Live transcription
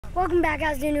Welcome back,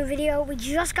 guys, to a new video. We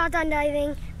just got done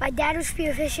diving. My dad was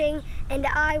spearfishing and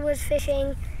I was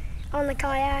fishing on the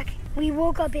kayak. We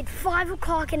woke up at 5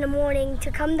 o'clock in the morning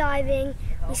to come diving.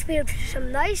 We spearfished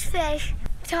some nice fish.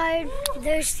 Tired,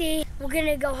 thirsty. We're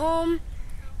gonna go home,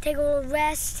 take a little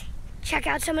rest, check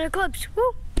out some of the clips.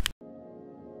 Woo!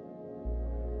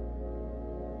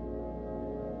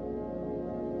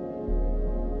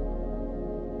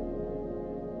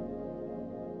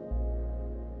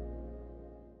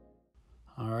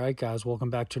 Alright guys, welcome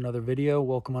back to another video.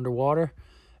 Welcome underwater.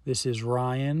 This is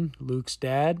Ryan, Luke's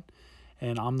dad,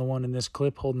 and I'm the one in this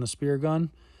clip holding the spear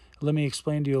gun. Let me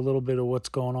explain to you a little bit of what's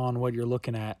going on, what you're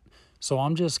looking at. So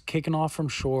I'm just kicking off from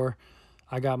shore.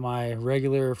 I got my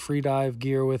regular free dive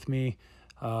gear with me,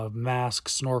 mask,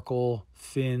 snorkel,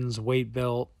 fins, weight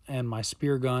belt, and my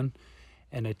spear gun.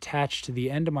 And attached to the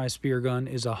end of my spear gun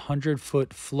is a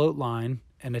 100-foot float line.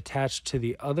 And attached to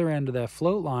the other end of that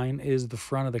float line is the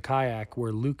front of the kayak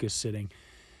where Luke is sitting.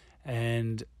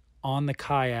 And on the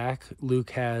kayak,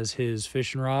 Luke has his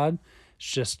fishing rod. It's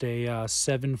just a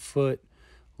 7-foot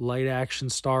light action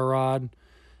star rod.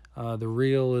 The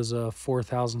reel is a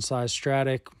 4,000 size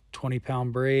Stratic,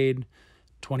 20-pound braid,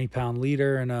 20-pound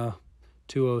leader, and a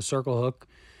 2.0 circle hook.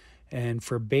 And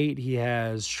for bait, he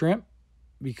has shrimp,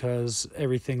 because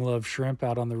everything loves shrimp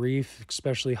out on the reef,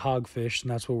 especially hogfish,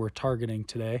 and that's what we're targeting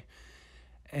today.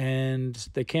 And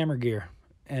the camera gear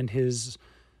and his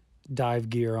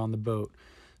dive gear on the boat.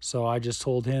 So I just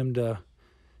told him to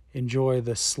enjoy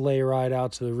the sleigh ride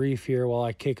out to the reef here while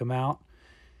I kick him out.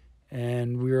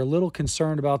 And we were a little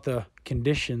concerned about the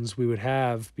conditions we would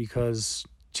have, because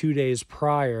 2 days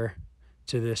prior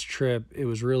to this trip, it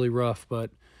was really rough.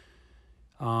 But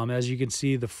as you can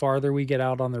see, the farther we get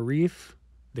out on the reef,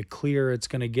 the clearer it's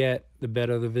going to get, the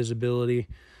better the visibility.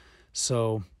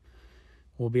 So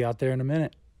we'll be out there in a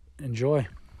minute. Enjoy.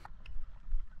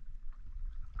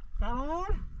 Got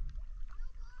on?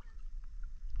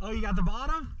 Oh, you got the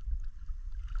bottom?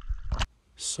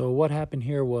 So what happened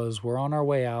here was we're on our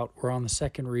way out. We're on the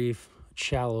second reef,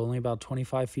 shallow, only about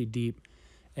 25 feet deep.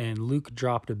 And Luke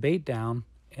dropped a bait down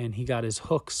and he got his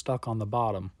hook stuck on the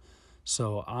bottom.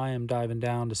 So I am diving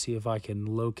down to see if I can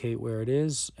locate where it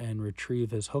is and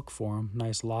retrieve his hook for him.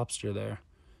 Nice lobster there.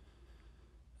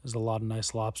 There's a lot of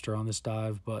nice lobster on this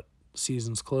dive, but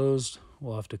season's closed.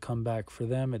 We'll have to come back for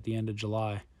them at the end of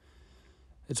July.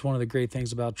 It's one of the great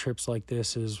things about trips like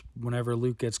this is whenever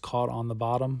Luke gets caught on the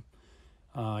bottom,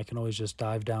 I can always just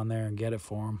dive down there and get it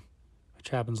for him, which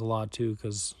happens a lot too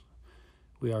because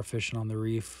we are fishing on the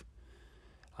reef.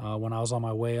 When I was on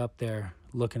my way up there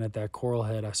looking at that coral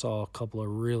head, I saw a couple of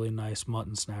really nice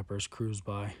mutton snappers cruise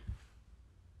by.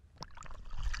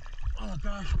 Oh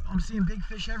gosh, I'm seeing big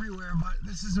fish everywhere, but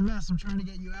this is a mess. I'm trying to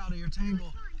get you out of your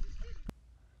tangle.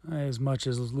 As much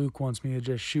as Luke wants me to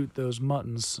just shoot those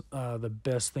muttons, the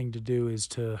best thing to do is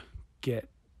to get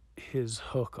his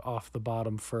hook off the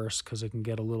bottom first, because it can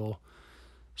get a little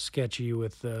sketchy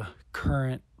with the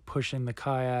current pushing the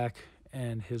kayak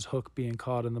and his hook being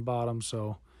caught in the bottom.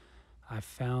 So I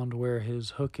found where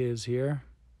his hook is here.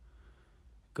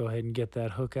 Go ahead and get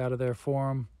that hook out of there for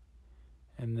him,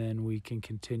 and then we can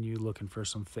continue looking for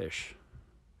some fish.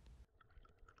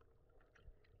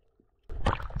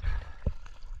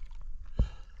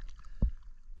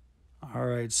 All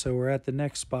right, so we're at the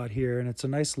next spot here, and it's a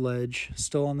nice ledge,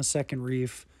 still on the second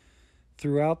reef.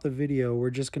 Throughout the video,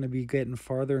 we're just going to be getting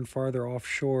farther and farther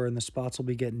offshore, and the spots will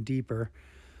be getting deeper.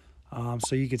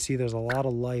 So you can see there's a lot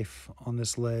of life on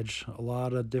this ledge, a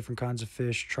lot of different kinds of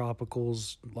fish,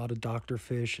 tropicals, a lot of doctor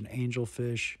fish and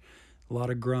angelfish, a lot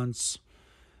of grunts.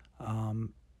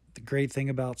 The great thing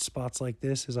about spots like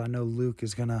this is I know Luke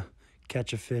is going to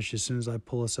catch a fish as soon as I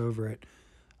pull us over it.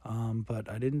 But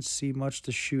I didn't see much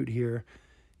to shoot here.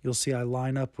 You'll see I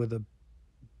line up with a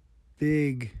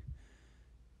big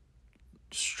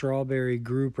strawberry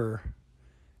grouper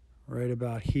right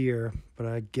about here, but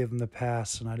I give him the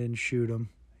pass and I didn't shoot him.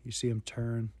 You see him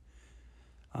turn.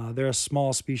 They're a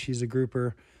small species of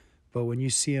grouper, but when you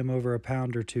see them over a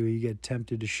pound or two, you get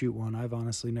tempted to shoot one. I've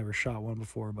honestly never shot one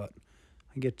before, but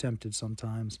I get tempted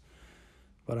sometimes.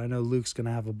 But I know Luke's going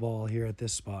to have a ball here at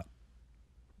this spot.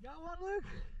 Got one, Luke?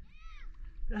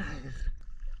 Nice.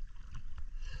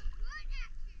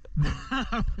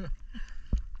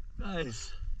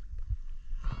 Nice.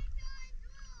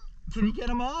 Can you get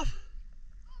him off?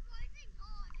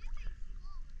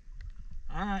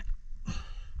 All right.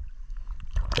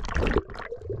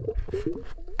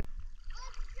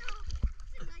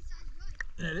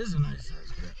 That is a nice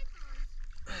size grip.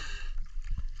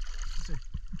 It's a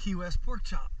Key West pork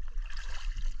chop.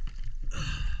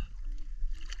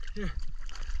 Here.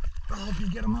 I'll help you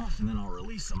get them off and then I'll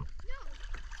release them. No,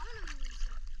 I want to release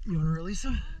them. You want to release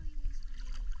them?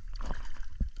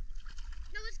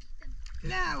 No, let's keep them.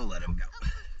 Nah, we'll let them go. Oh,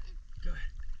 Go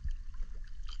ahead.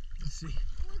 Let's see.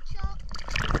 look, shot.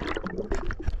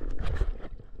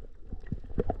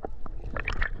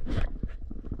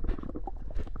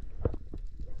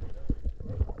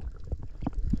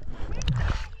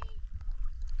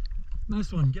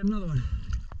 Nice one. Get another one.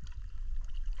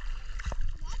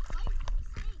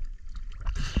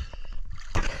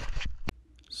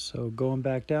 So going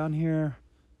back down here,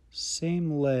 same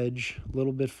ledge, a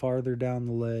little bit farther down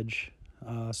the ledge.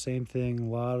 Same thing, a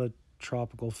lot of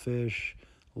tropical fish,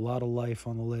 a lot of life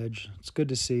on the ledge. It's good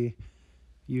to see.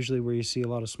 Usually where you see a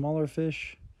lot of smaller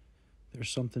fish, there's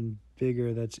something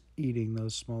bigger that's eating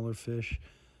those smaller fish.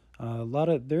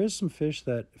 There is some fish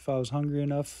that if I was hungry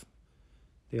enough,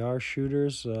 they are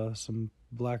shooters. Some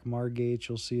black margates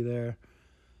you'll see there.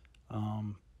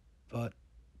 But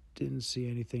didn't see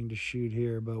anything to shoot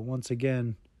here. But once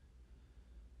again,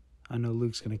 I know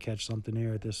Luke's going to catch something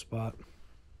here at this spot.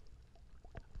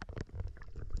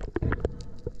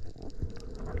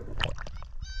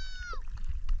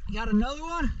 You got another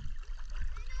one?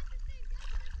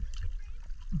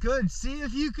 Good. See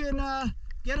if you can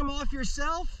get them off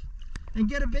yourself and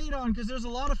get a bait on, because there's a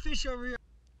lot of fish over here.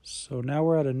 So now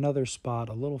we're at another spot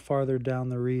a little farther down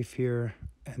the reef here.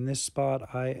 And this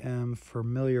spot I am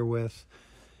familiar with.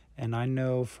 And I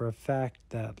know for a fact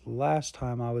that last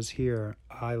time I was here,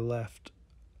 I left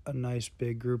a nice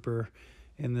big grouper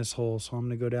in this hole. So I'm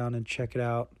going to go down and check it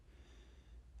out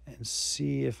and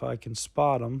see if I can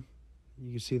spot them.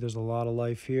 You can see there's a lot of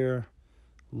life here.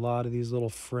 A lot of these little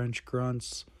French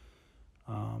grunts.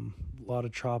 A lot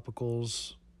of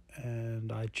tropicals.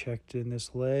 And I checked in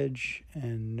this ledge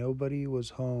and nobody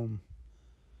was home.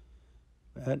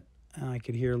 And I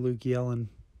could hear Luke yelling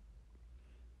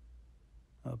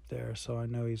up there, so I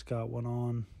know he's got one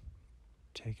on.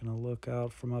 Taking a look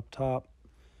out from up top,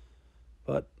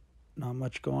 but not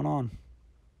much going on.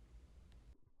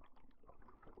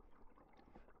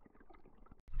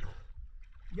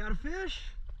 You got a fish?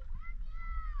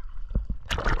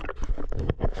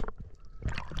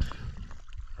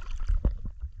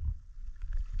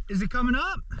 Is it coming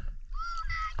up?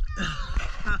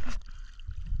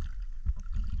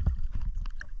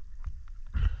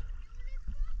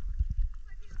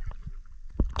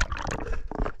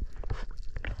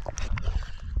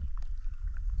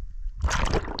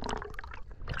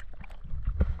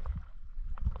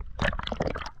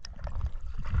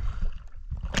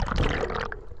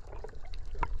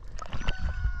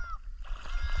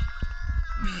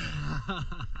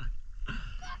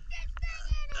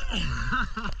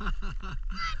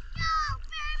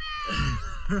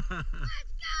 Let's go!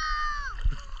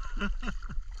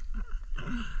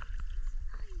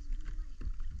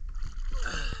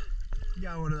 You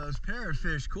got one of those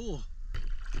parrotfish, cool.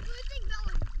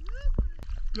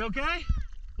 You okay?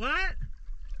 What?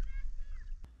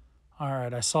 All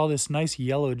right, I saw this nice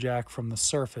yellow jack from the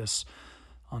surface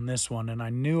on this one, and I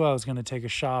knew I was going to take a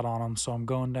shot on him, so I'm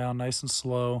going down nice and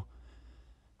slow.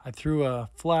 I threw a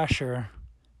flasher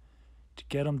to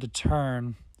get him to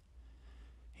turn.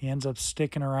 He ends up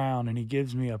sticking around, and he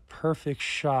gives me a perfect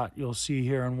shot. You'll see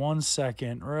here in 1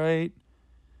 second, right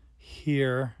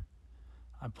here.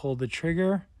 I pulled the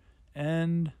trigger,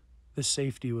 and the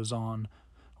safety was on,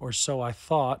 or so I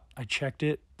thought. I checked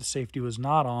it. The safety was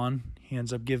not on. He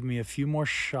ends up giving me a few more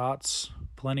shots,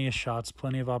 plenty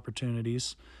of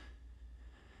opportunities,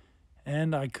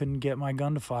 and I couldn't get my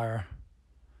gun to fire.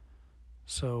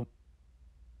 So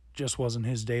just wasn't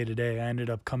his day today. I ended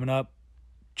up coming up,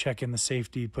 checking the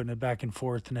safety, putting it back and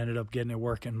forth, and ended up getting it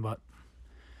working. But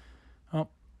oh,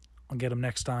 I'll get him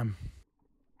next time.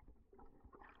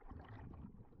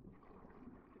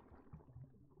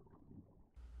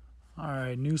 All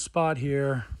right, new spot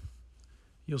here.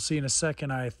 You'll see in a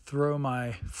second I throw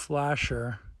my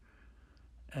flasher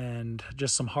and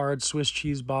just some hard Swiss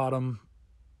cheese bottom,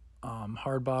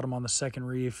 hard bottom on the second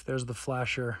reef. There's the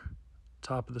flasher,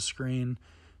 top of the screen.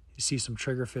 You see some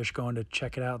triggerfish going to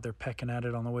check it out. They're pecking at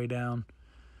it on the way down.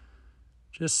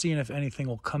 Just seeing if anything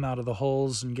will come out of the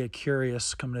holes and get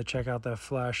curious, coming to check out that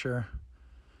flasher.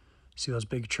 See those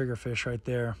big triggerfish right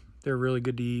there. They're really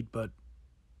good to eat, but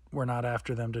we're not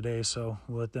after them today, so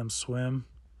we'll let them swim.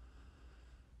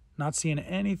 Not seeing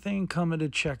anything coming to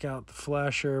check out the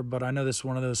flasher, but I know this is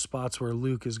one of those spots where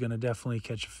Luke is going to definitely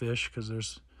catch a fish because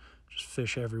there's just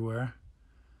fish everywhere.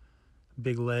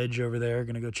 Big ledge over there.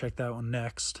 Going to go check that one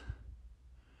next.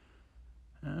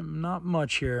 Not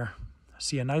much here. I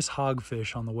see a nice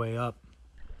hogfish on the way up.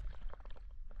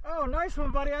 Oh, nice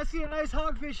one, buddy. I see a nice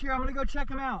hogfish here. I'm going to go check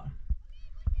him out.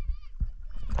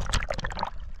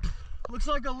 Looks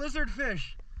like a lizard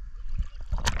fish.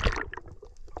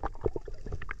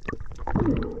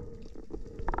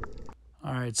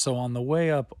 All right, so on the way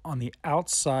up, on the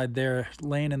outside there,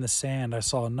 laying in the sand, I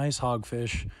saw a nice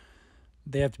hogfish.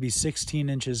 They have to be 16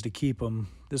 inches to keep them.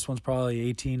 This one's probably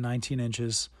 18, 19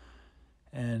 inches.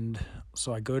 And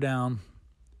so I go down,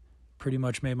 pretty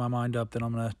much made my mind up that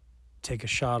I'm going to take a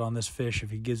shot on this fish if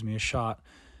he gives me a shot.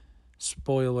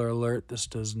 Spoiler alert, this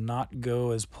does not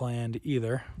go as planned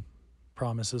either.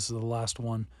 Promise this is the last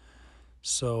one.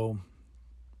 So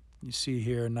you see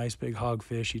here a nice big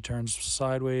hogfish. He turns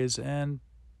sideways and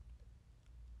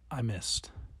I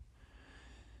missed.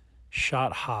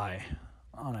 Shot high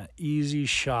on an easy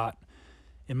shot.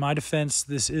 In my defense,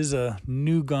 this is a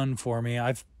new gun for me.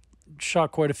 I've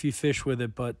shot quite a few fish with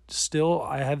it, but still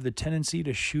I have the tendency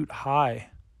to shoot high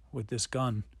with this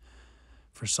gun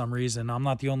for some reason. I'm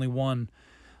not the only one.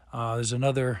 There's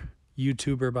another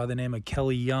YouTuber by the name of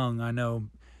Kelly Young. I know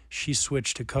she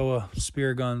switched to Koa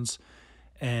spear guns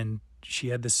and she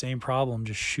had the same problem,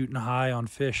 just shooting high on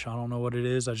fish. I don't know what it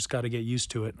is. I just got to get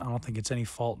used to it. I don't think it's any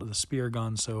fault of the spear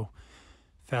gun. So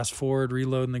fast forward,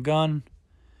 reloading the gun,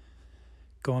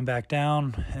 going back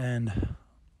down, and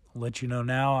I'll let you know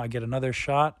now I get another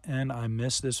shot and I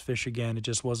miss this fish again. It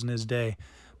just wasn't his day.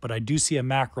 But I do see a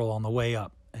mackerel on the way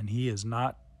up and he is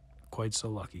not quite so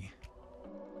lucky.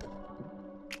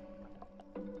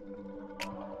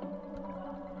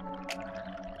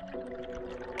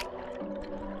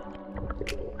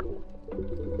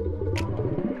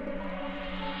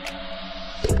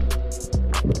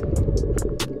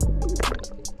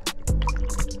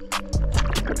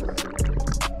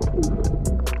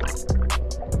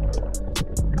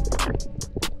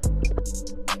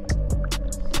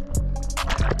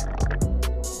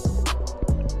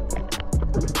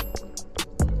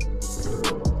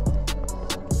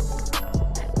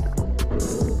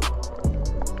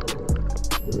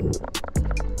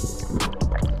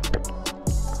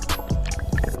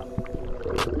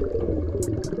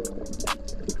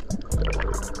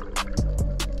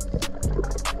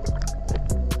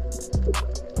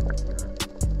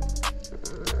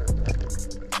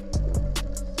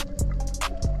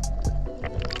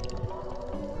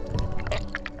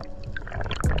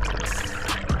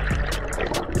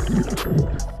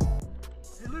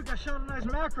 Hey Luke, I shot a nice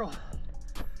mackerel.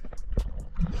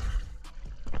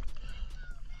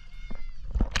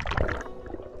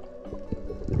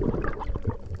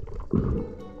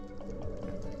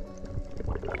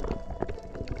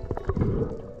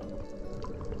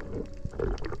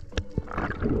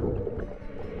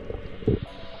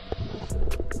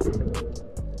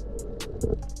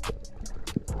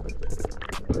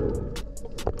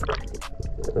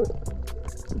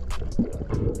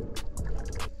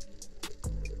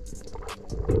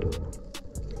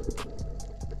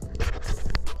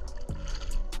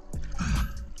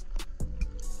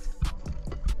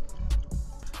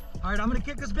 All right, I'm gonna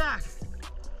kick us back.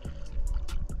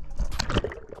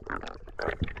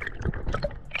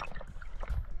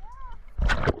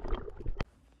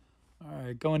 All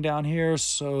right, going down here.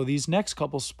 So these next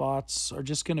couple spots are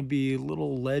just going to be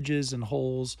little ledges and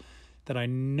holes that I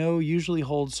know usually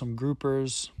hold some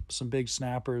groupers, some big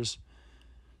snappers.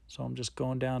 So I'm just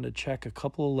going down to check a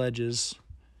couple of ledges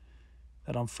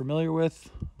that I'm familiar with.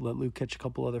 Let Luke catch a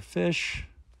couple other fish.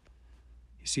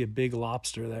 You see a big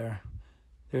lobster there.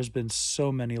 There's been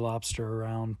so many lobster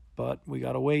around, but we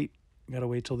got to wait. We got to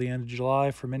wait till the end of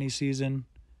July for mini season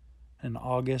and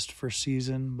August for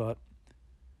season, but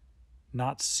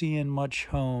not seeing much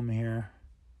home here.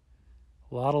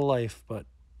 A lot of life, but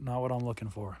not what I'm looking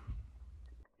for.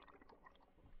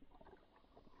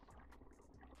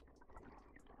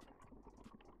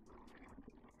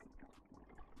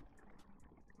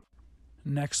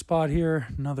 Next spot here,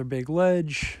 another big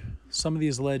ledge. Some of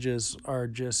these ledges are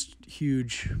just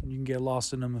huge. You can get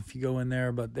lost in them if you go in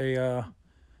there, but they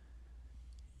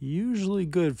usually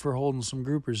good for holding some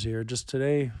groupers here. Just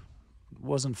today,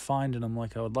 wasn't finding them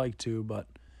like I would like to, but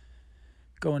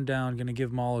going down, gonna give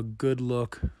them all a good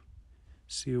look,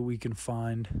 see what we can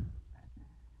find.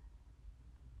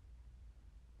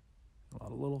 A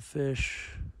lot of little fish.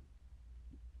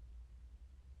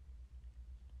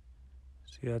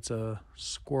 See, that's a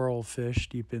squirrel fish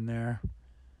deep in there.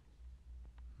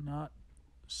 Not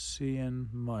seeing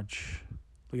much.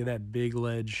 Look at that big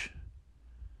ledge.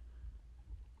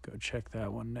 Go check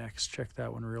that one next. Check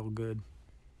that one real good.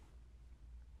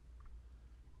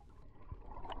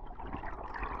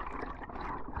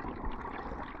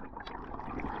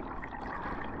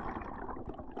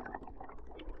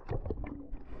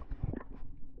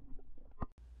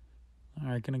 All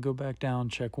All right, gonna go back down,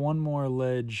 check one more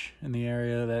ledge in the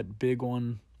area, that big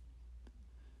one.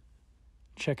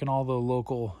 Checking all the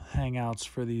local hangouts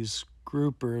for these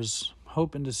groupers.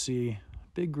 Hoping to see a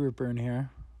big grouper in here.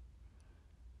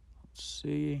 Let's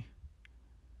see.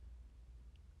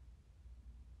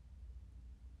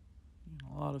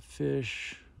 A lot of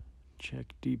fish.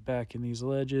 Check deep back in these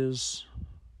ledges.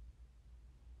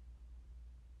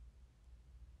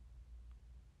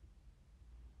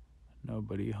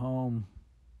 Nobody home.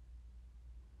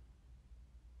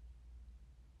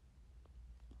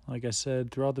 Like I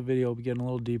said, throughout the video, we'll be getting a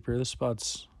little deeper. This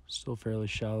spot's still fairly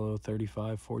shallow,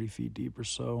 35, 40 feet deep or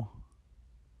so.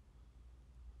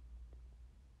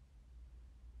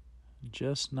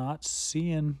 Just not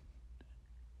seeing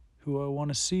who I want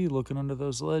to see looking under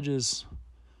those ledges.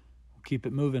 We'll keep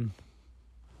it moving.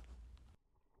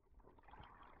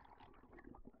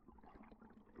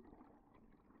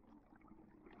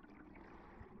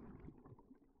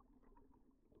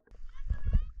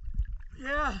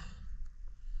 Yeah.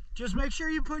 Just make sure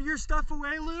you put your stuff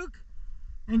away, Luke,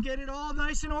 and get it all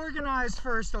nice and organized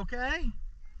first, okay?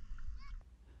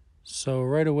 So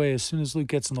right away, as soon as Luke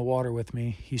gets in the water with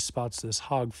me, he spots this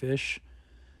hogfish.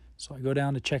 So I go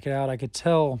down to check it out. I could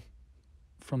tell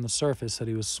from the surface that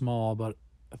he was small, but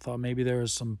I thought maybe there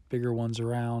was some bigger ones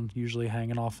around, usually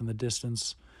hanging off in the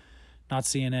distance. Not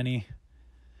seeing any.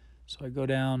 So I go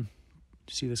down,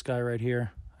 see this guy right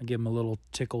here. I give him a little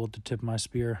tickle with the tip of my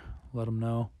spear, let him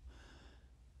know.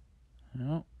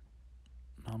 No,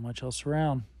 not much else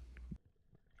around.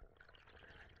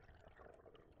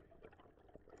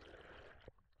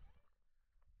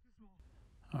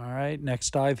 All right,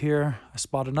 next dive here. I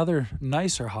spot another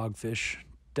nicer hogfish.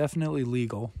 Definitely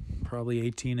legal. Probably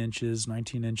 18 inches,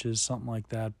 19 inches, something like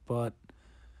that. But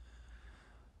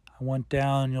I went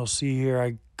down, you'll see here,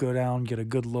 I go down, get a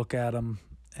good look at him.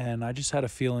 And I just had a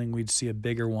feeling we'd see a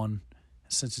bigger one.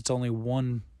 Since it's only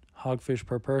one hogfish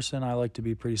per person, I like to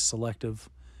be pretty selective.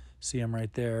 See him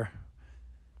right there.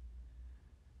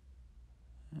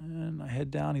 And I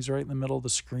head down, he's right in the middle of the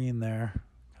screen there,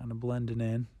 kind of blending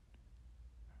in.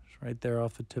 It's right there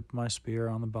off the tip of my spear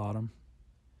on the bottom.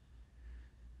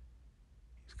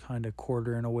 He's kind of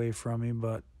quartering away from me,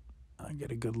 but I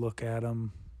get a good look at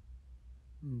him.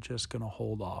 I'm just going to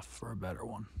hold off for a better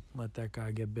one. Let that guy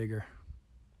get bigger.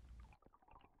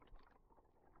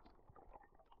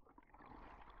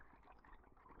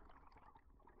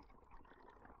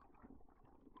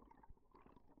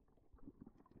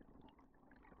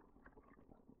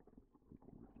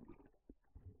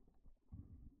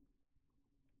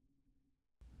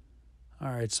 All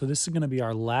right, so this is going to be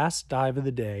our last dive of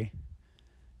the day,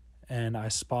 and I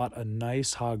spot a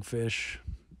nice hogfish,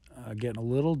 getting a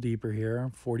little deeper here,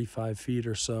 45 feet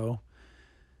or so,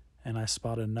 and I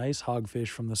spot a nice hogfish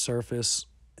from the surface,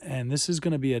 and this is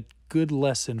going to be a good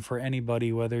lesson for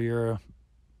anybody, whether you're a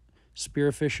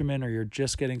spear fisherman or you're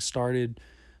just getting started,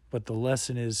 but the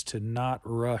lesson is to not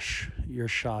rush your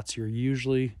shots. You're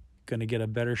usually going to get a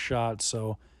better shot,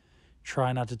 so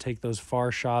try not to take those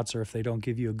far shots or if they don't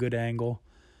give you a good angle.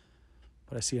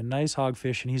 But I see a nice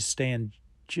hogfish and he's staying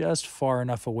just far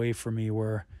enough away from me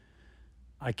where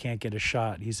I can't get a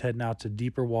shot. He's heading out to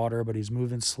deeper water, but he's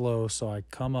moving slow. So I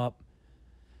come up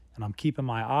and I'm keeping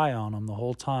my eye on him the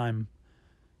whole time.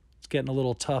 It's getting a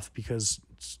little tough because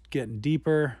it's getting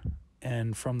deeper,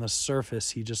 and from the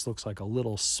surface he just looks like a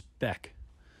little speck.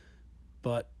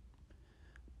 But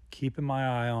keeping my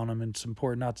eye on him, and it's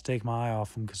important not to take my eye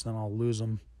off him because then I'll lose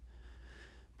him.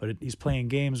 But he's playing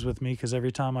games with me because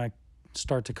every time I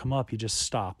start to come up, he just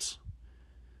stops.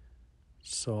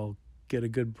 So I'll get a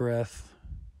good breath,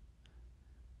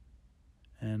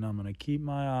 and I'm going to keep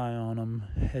my eye on him,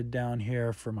 head down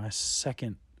here for my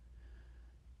second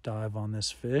dive on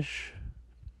this fish.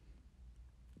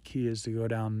 Key is to go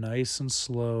down nice and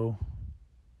slow.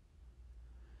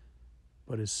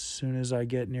 But as soon as I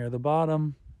get near the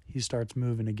bottom, he starts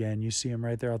moving again. You see him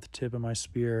right there at the tip of my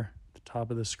spear, at the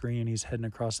top of the screen. He's heading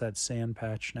across that sand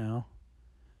patch now.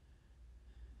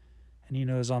 And he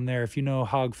knows I'm there. If you know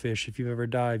hogfish, if you've ever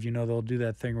dived, you know they'll do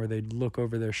that thing where they look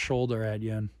over their shoulder at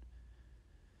you and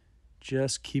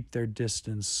just keep their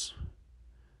distance.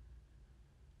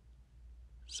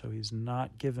 So he's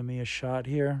not giving me a shot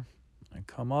here. I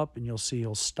come up and you'll see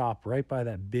he'll stop right by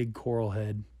that big coral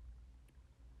head.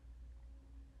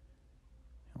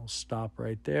 He'll stop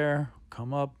right there,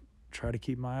 come up, try to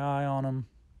keep my eye on him.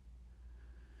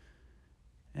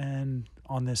 And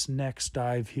on this next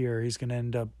dive here, he's going to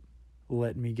end up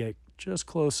letting me get just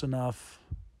close enough,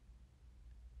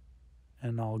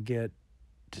 and I'll get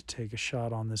to take a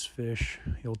shot on this fish.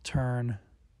 He'll turn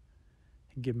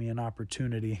and give me an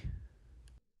opportunity.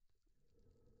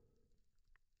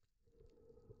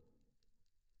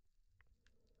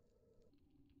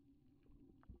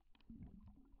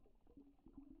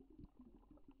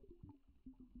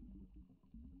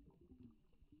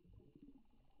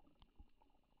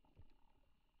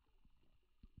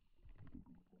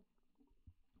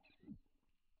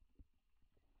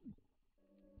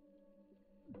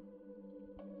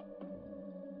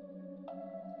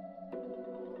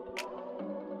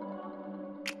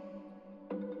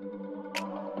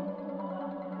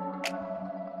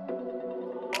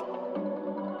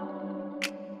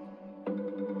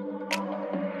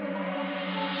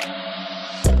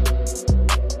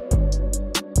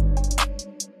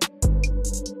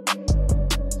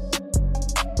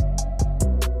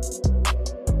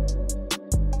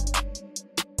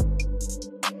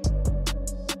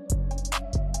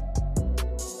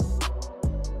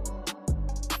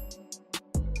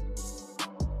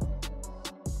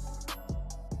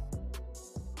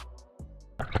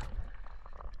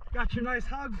 Got your nice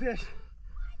hogfish.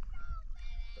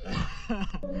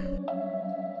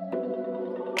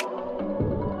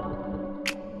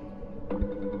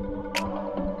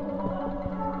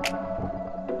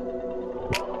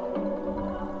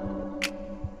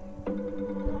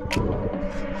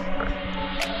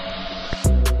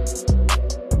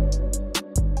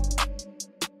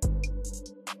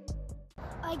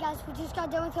 Alright guys, we just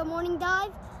got done with our morning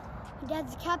dive. My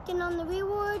dad's the captain on the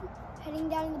reward, heading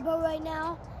down in the boat right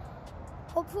now.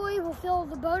 Hopefully we'll fill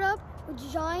the boat up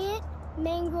with giant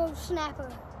mangrove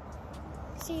snapper.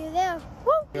 See you there.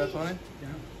 Woo! You got 20? Yeah.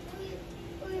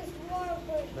 Look at this water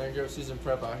boat. Mangrove season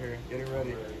prep out here. Getting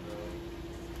ready.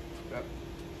 Yep.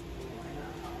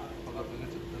 Hold up,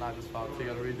 the knot just popped. You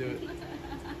gotta redo it.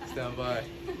 Stand by.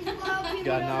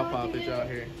 Got knot poppage out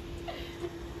here.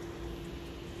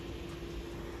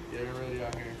 Getting ready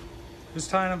out here. Who's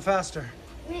tying them faster?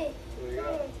 Me. There you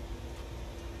go.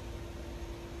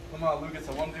 Come on, Luke, it's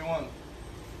a 1v1.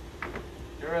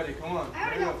 Get ready, come on. I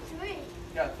already There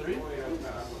you got 3. You got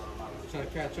 3? Trying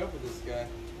to catch up with this guy.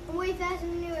 I'm way faster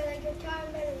than you, and I can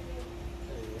time better than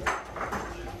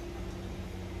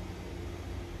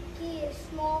you. Key is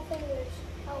small fingers.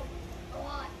 Help a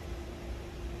lot.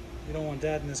 You don't want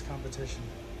Dad in this competition.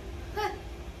 Huh.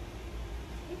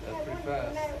 That's pretty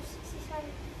fast. 67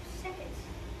 seconds.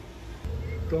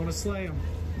 Going to slay him.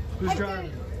 Who's Hector.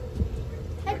 driving?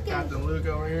 Captain Luke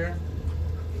over here.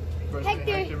 First thing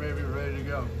Hector. Hector, maybe we're ready to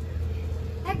go.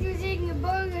 Hector's eating a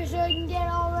burger so he can get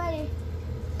all ready.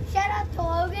 Shout out to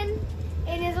Logan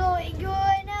and his little igloo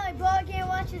right now. He probably can't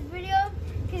watch this video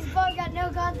because he's probably got no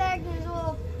contact in his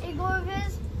little igloo of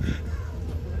his.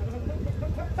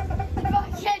 He's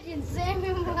probably catching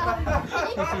salmon.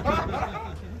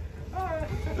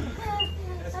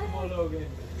 Eskimo Logan.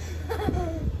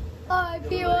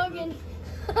 R.I.P. Logan.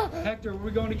 Hector, what are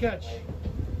we going to catch?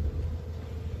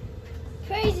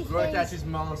 Crazy We're gonna catch things. these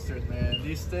monsters, man.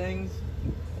 These things,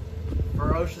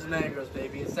 ferocious mangroves,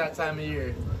 baby. It's that time of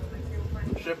year.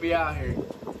 Should be out here.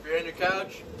 If you're on your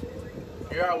couch,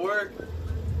 you're at work,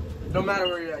 no matter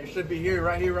where you're at, you should be here,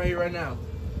 right here, right now.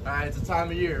 All right, it's the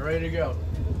time of year, ready to go.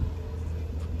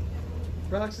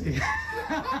 Roxy.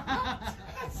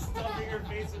 Stuffing your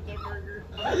face with the burger.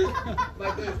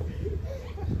 Like this.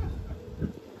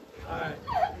 All right,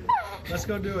 let's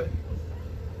go do it.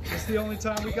 It's the only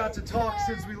time we got to talk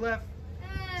since we left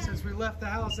the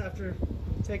house after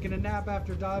taking a nap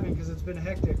after diving because it's been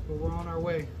hectic, but we're on our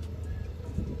way.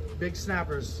 Big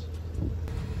snappers.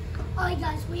 Alright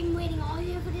guys, we've been waiting all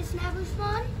year for this snapper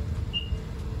spawn.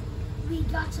 We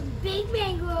got some big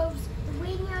mangroves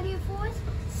waiting out here for us.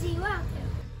 See you out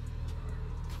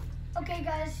there. Okay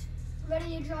guys,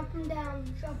 ready to drop them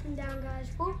down. Drop them down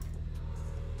guys. Whoop.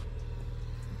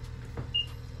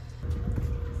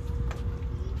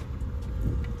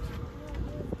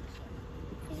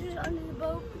 This is under the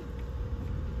boat.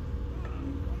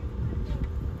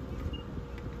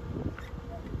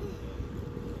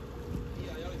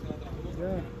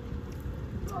 Yeah.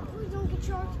 Oh, please don't get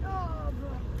sharks. Oh,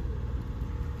 bro.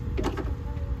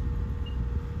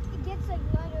 It gets like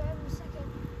lighter every second.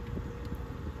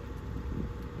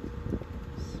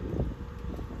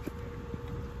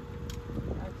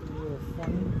 Acting a little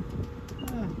funny.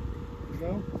 There you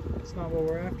go. It's not what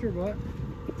we're after, but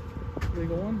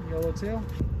legal one, yellowtail.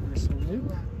 There's some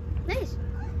Luke. Nice.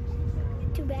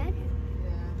 Too bad.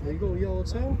 Legal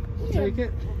yellowtail. We'll Yeah. take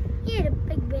it. He had a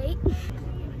big bait.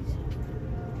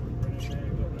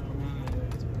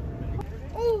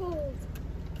 Oh.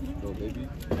 Go, baby.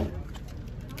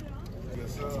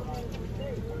 Is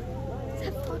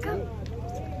that fucker?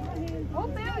 Oh,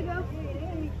 there we go.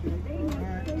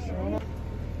 Alright, show up.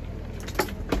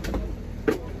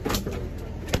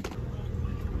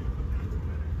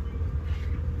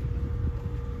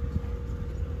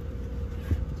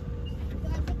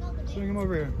 Swing him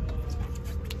over here.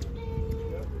 There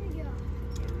we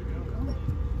go.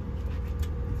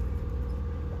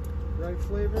 Right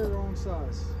flavor, wrong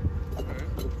size.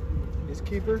 His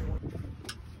keeper.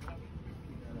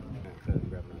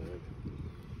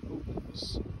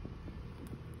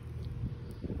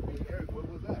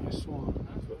 Swan.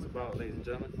 That's what it's about, ladies and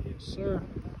gentlemen. Yes, sir.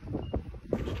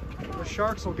 The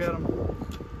sharks will get him.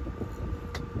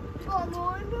 Oh,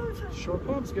 no, Short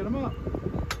pumps, get him up.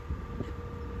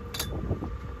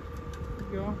 There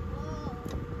you go.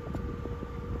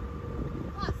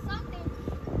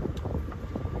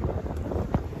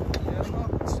 Get him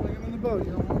up and swing him in the boat.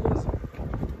 You don't want to lose him.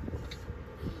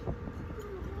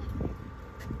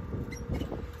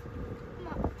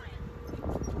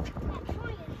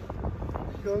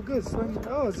 Go good. Swing.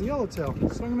 Oh, it's a yellowtail.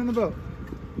 Swing him in the boat.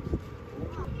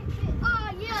 Oh,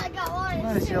 yeah, I got one.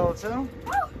 Nice yellowtail.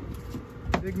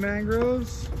 Big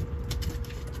mangroves.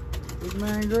 Big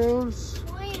mangroves.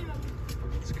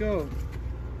 Let's go.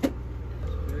 Okay,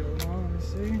 hold on, let me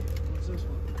see. What's this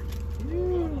one?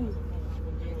 Woo.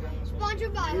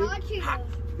 Sponsored by Hot Cheetos.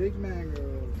 Big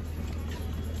mangrove.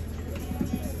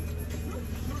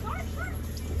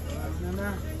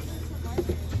 Remember?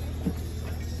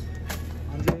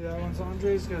 Andre, that one's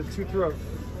Andre's got a two throat.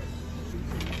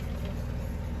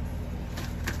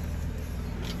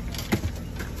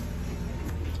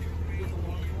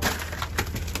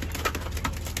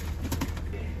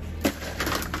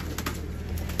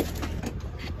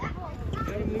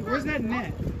 Where's that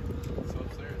net? It's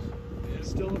upstairs. It's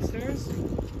still upstairs?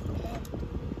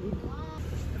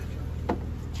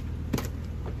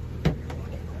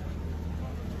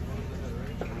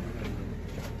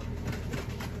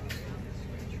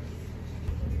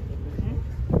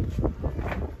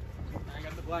 I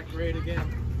got the black braid again.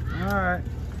 Alright.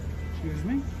 Excuse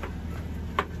me.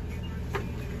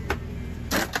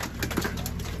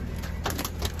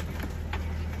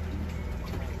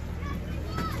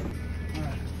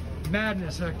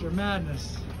 Madness, Hector,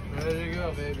 madness. Ready to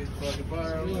go, baby. Fucking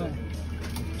fire away.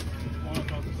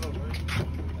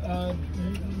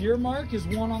 Your mark is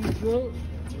one on the throat.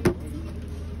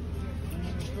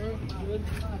 Good.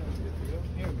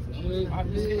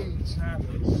 Good.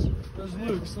 Snappers. Those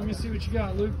Luke's. Let me see what you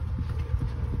got, Luke.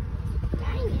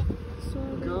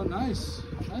 Go. Nice.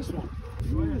 Nice one.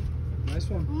 Nice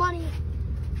one. Money.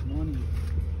 Money.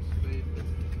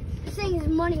 This thing is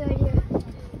money right here.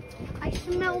 I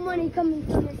smell money coming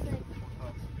from this thing.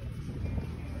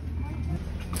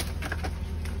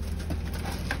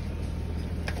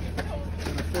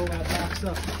 Gonna fill that box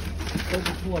up.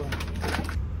 Overflowing.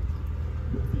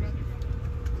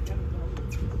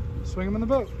 Swing him in the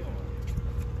boat.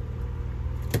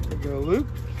 There you go, Luke.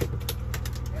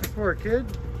 Good for it, kid.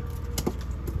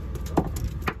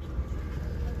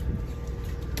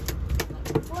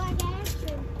 Black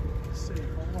action. Let's see.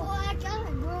 Hold on. Black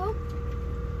eye, bro.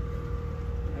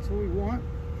 That's what we want.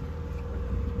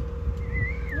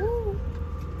 Woo.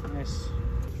 Nice.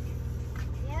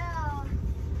 Yeah.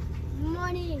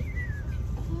 Money.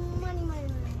 Money, money, money.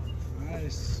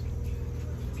 Nice.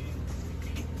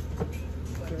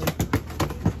 Okay.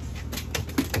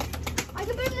 I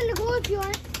can put it in the goal if you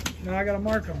want. Now I gotta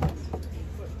mark them.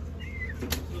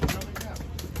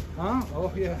 Huh?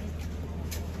 Oh, yeah.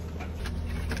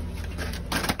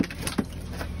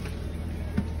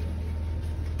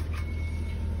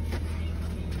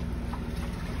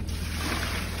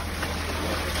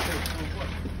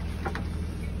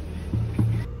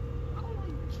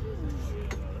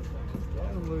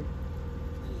 Luke.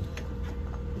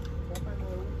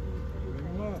 Bring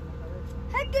him up.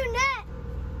 Hector net.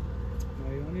 No,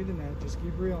 you don't need a net. Just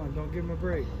keep reeling. Don't give him a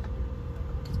break.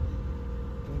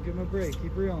 Don't give him a break.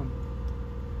 Keep reeling.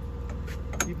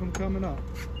 Keep him coming up.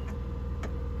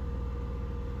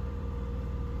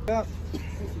 Up.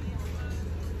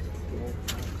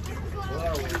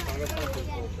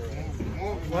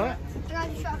 What? I got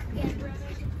the shock again.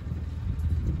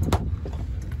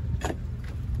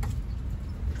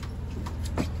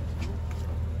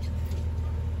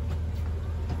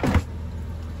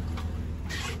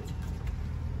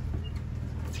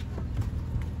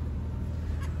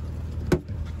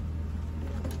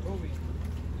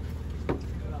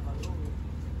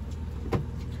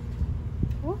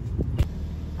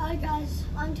 Hi guys,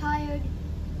 I'm tired.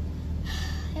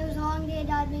 It was a long day of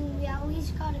diving. We at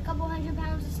least caught a couple 100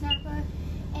 pounds of snapper,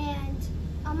 and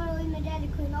I'm gonna leave my dad to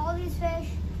clean all these fish.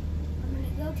 I'm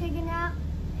gonna go take a nap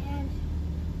and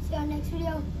see you on next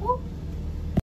video. Woo!